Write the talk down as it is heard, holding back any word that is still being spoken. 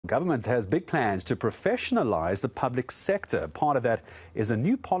government has big plans to professionalise the public sector. Part of that is a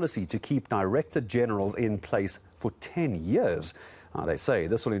new policy to keep Director Generals in place for 10 years. They say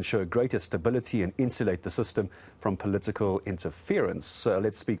this will ensure greater stability and insulate the system from political interference.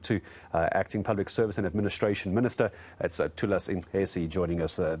 Let's speak to Acting Public Service and Administration Minister. It's Thulas Nxesi joining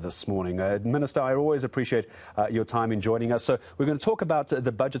us this morning. Minister, I always appreciate your time in joining us. So we're going to talk about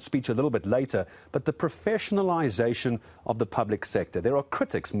the budget speech a little bit later, but the professionalisation of the public sector. There are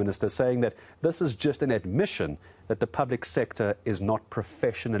critics, Minister, saying that this is just an admission that the public sector is not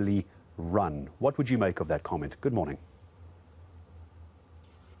professionally run. What would you make of that comment? Good morning.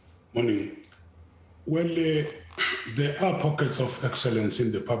 Morning. Well, there are pockets of excellence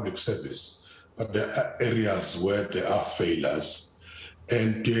in the public service, but there are areas where there are failures.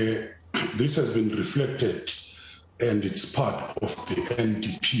 And this has been reflected, and it's part of the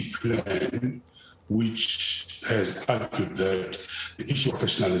NDP plan, which has argued that the issue of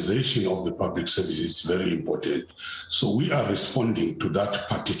professionalization of the public service is very important. So we are responding to that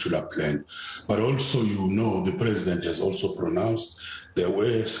particular plan. But also, you know, the president has also pronounced there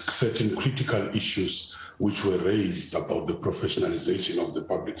were certain critical issues which were raised about the professionalization of the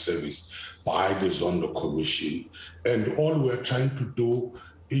public service by the Zondo Commission. And all we're trying to do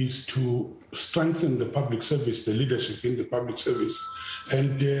is to strengthen the public service, the leadership in the public service,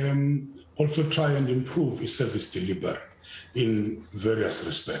 and also try and improve its service delivery in various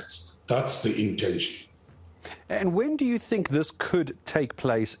respects. That's the intention. And when do you think this could take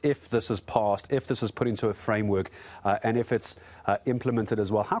place, if this is passed, if this is put into a framework, and if it's implemented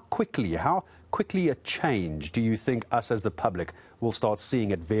as well? How quickly a change do you think us as the public will start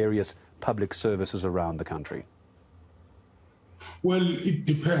seeing at various public services around the country? Well, it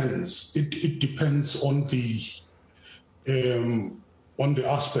depends. It depends on the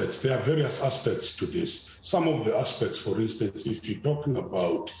aspects. There are various aspects to this. Some of the aspects, for instance, if you're talking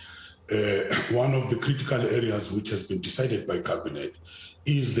about one of the critical areas which has been decided by Cabinet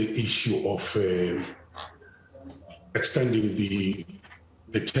is the issue of extending the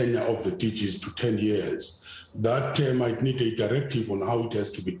tenure of the DGs to 10 years. That might need a directive on how it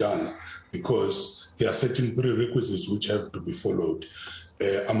has to be done, because there are certain prerequisites which have to be followed.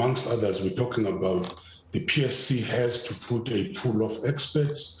 Amongst others, we're talking about the PSC has to put a pool of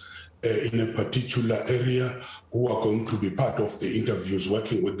experts in a particular area who are going to be part of the interviews,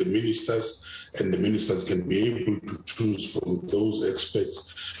 working with the ministers, and the ministers can be able to choose from those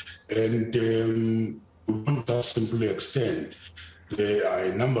experts. And we won't just simply extend. There are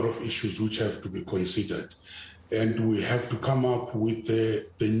a number of issues which have to be considered. And we have to come up with the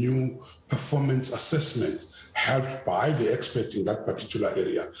new performance assessment helped by the experts in that particular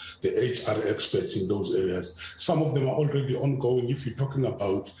area, the HR experts in those areas. Some of them are already ongoing. If you're talking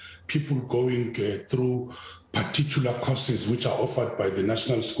about people going through particular courses which are offered by the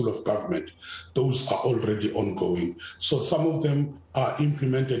National School of Government, those are already ongoing. So some of them are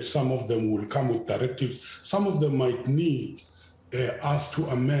implemented, some of them will come with directives, some of them might need us to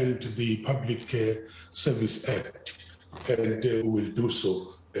amend the Public Service Act, and we'll do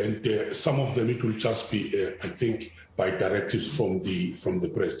so. And some of them it will just be, I think, by directives from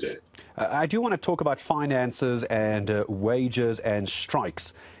the president. I do want to talk about finances and wages and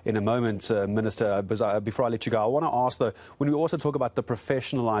strikes in a moment, Minister. Before I let you go, I want to ask, though, when we also talk about the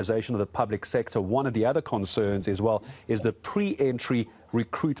professionalisation of the public sector, one of the other concerns as well is the pre-entry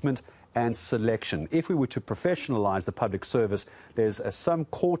recruitment and selection. If we were to professionalise the public service, there's some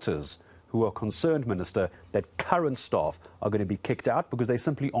quarters who are concerned, Minister, that current staff are going to be kicked out because they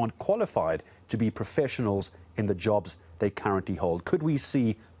simply aren't qualified to be professionals in the jobs they currently hold. Could we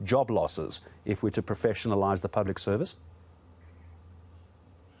see job losses if we're to professionalise the public service?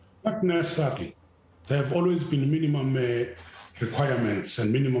 Not necessarily. There have always been minimum requirements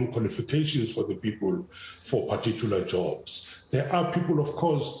and minimum qualifications for the people for particular jobs. There are people, of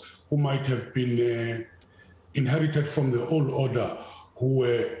course, who might have been inherited from the old order, who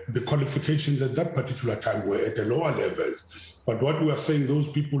were the qualifications at that particular time were at a lower level. But what we are saying, those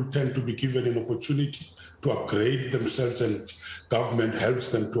people tend to be given an opportunity to upgrade themselves, and government helps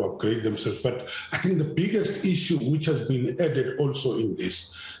them to upgrade themselves. But I think the biggest issue which has been added also in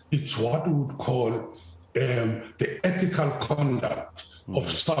this, it's what we would call the ethical conduct of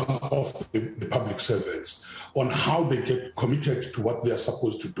some of the public servants, on how they get committed to what they are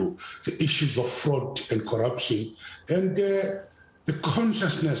supposed to do, the issues of fraud and corruption, and the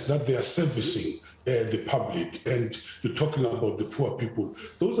consciousness that they are servicing the public, and you're talking about the poor people.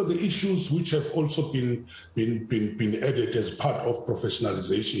 Those are the issues which have also been added as part of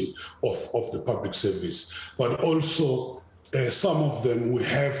professionalization of the public service. But also, some of them will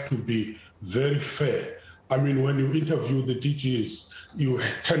have to be very fair. I mean, when you interview the DGs, you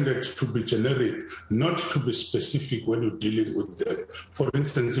tended to be generic, not to be specific when you're dealing with them. For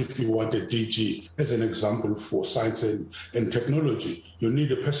instance, if you want a DG, as an example, for science and technology, you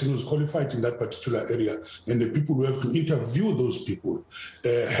need a person who's qualified in that particular area, and the people who have to interview those people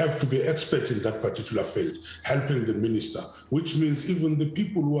have to be experts in that particular field, helping the minister, which means even the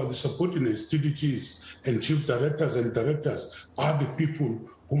people who are the subordinates, DDGs and chief directors and directors, are the people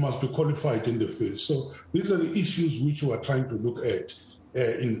who must be qualified in the field. So these are the issues which we are trying to look at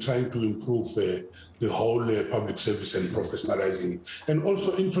in trying to improve the whole public service and professionalizing, and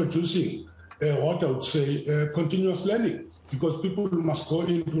also introducing what I would say continuous learning, because people must go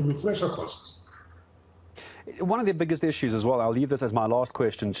into refresher courses. One of the biggest issues as well, I'll leave this as my last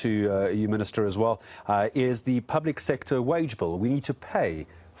question to you, Minister, as well, is the public sector wage bill. We need to pay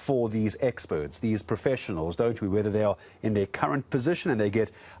for these experts, these professionals, don't we, whether they are in their current position and they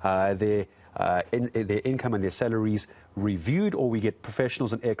get their income and their salaries reviewed, or we get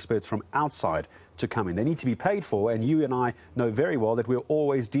professionals and experts from outside to come in. They need to be paid for, and you and I know very well that we're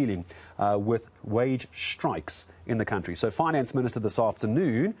always dealing with wage strikes in the country. So, Finance Minister, this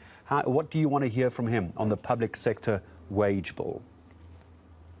afternoon, what do you want to hear from him on the public sector wage bill?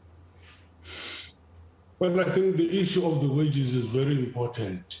 Well, I think the issue of the wages is very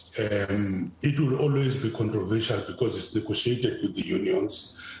important. It will always be controversial because it's negotiated with the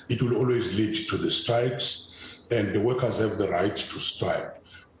unions. It will always lead to the strikes, and the workers have the right to strike.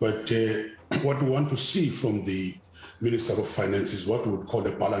 But what we want to see from the Minister of Finance is what we would call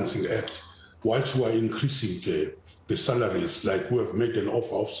a balancing act. Whilst we are increasing the salaries, like we have made an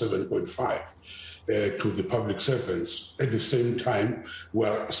offer of 7.5 to the public servants, at the same time we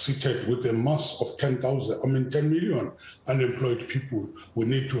are seated with a mass of 10 million unemployed people. We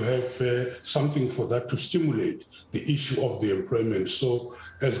need to have something for that to stimulate the issue of the employment. So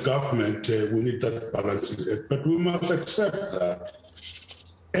as government, we need that balancing act. But we must accept that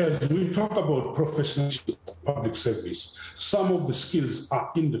as we talk about professional public service, some of the skills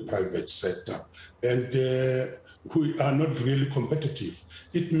are in the private sector, and we are not really competitive.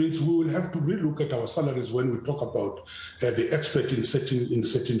 It means we will have to relook at our salaries when we talk about the expert in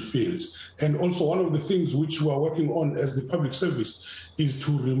certain fields. And also one of the things which we are working on as the public service is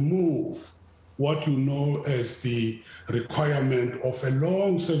to remove what you know as the requirement of a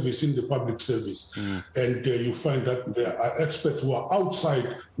long service in the public service. And you find that there are experts who are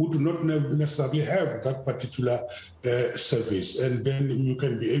outside who do not necessarily have that particular service, and then you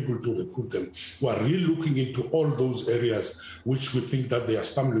can be able to recruit them. We are really looking into all those areas which we think that they are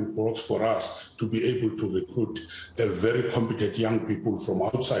stumbling blocks for us to be able to recruit very competent young people from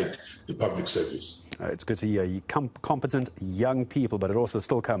outside the public service. It's good to hear competent young people, but it also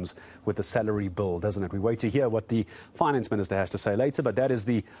still comes with the salary bill, doesn't it? We wait to hear what the Finance Minister has to say later, but that is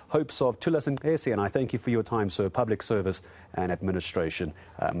the hopes of Thulas Nxesi, and I thank you for your time, sir. Public Service and Administration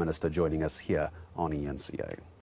Minister, joining us here on eNCA.